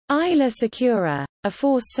Aayla Secura, a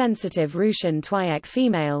Force-sensitive Russian Twi'ek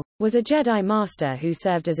female, was a Jedi Master who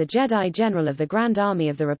served as a Jedi General of the Grand Army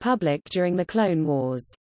of the Republic during the Clone Wars.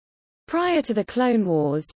 Prior to the Clone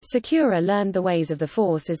Wars, Secura learned the ways of the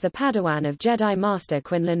Force as the Padawan of Jedi Master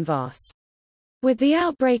Quinlan Vos. With the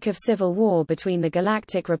outbreak of civil war between the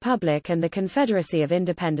Galactic Republic and the Confederacy of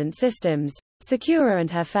Independent Systems, Secura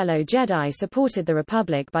and her fellow Jedi supported the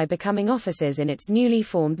Republic by becoming officers in its newly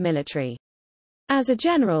formed military. As a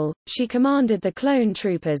general, she commanded the clone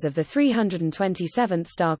troopers of the 327th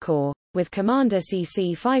Star Corps, with Commander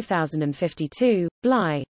CC 5052,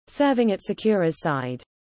 Bly, serving at Secura's side.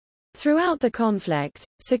 Throughout the conflict,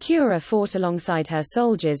 Secura fought alongside her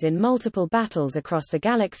soldiers in multiple battles across the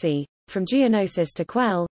galaxy, from Geonosis to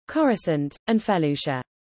Quell, Coruscant, and Felucia.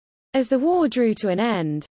 As the war drew to an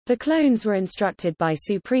end, the clones were instructed by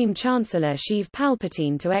Supreme Chancellor Sheev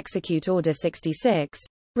Palpatine to execute Order 66,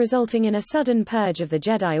 resulting in a sudden purge of the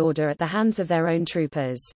Jedi Order at the hands of their own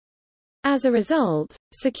troopers. As a result,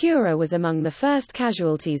 Secura was among the first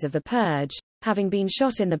casualties of the purge, having been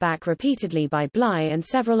shot in the back repeatedly by Bly and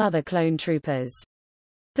several other clone troopers.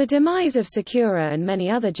 The demise of Secura and many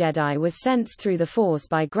other Jedi was sensed through the Force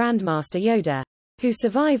by Grandmaster Yoda, who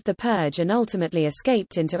survived the purge and ultimately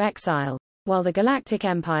escaped into exile, while the Galactic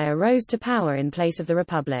Empire rose to power in place of the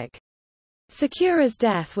Republic. Secura's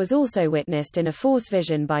death was also witnessed in a Force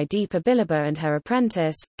vision by Deepa Billaba and her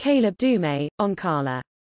apprentice, Caleb Dume, on Kala.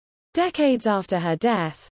 Decades after her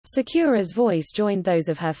death, Secura's voice joined those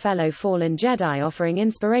of her fellow fallen Jedi, offering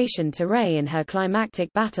inspiration to Rey in her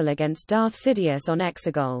climactic battle against Darth Sidious on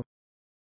Exegol.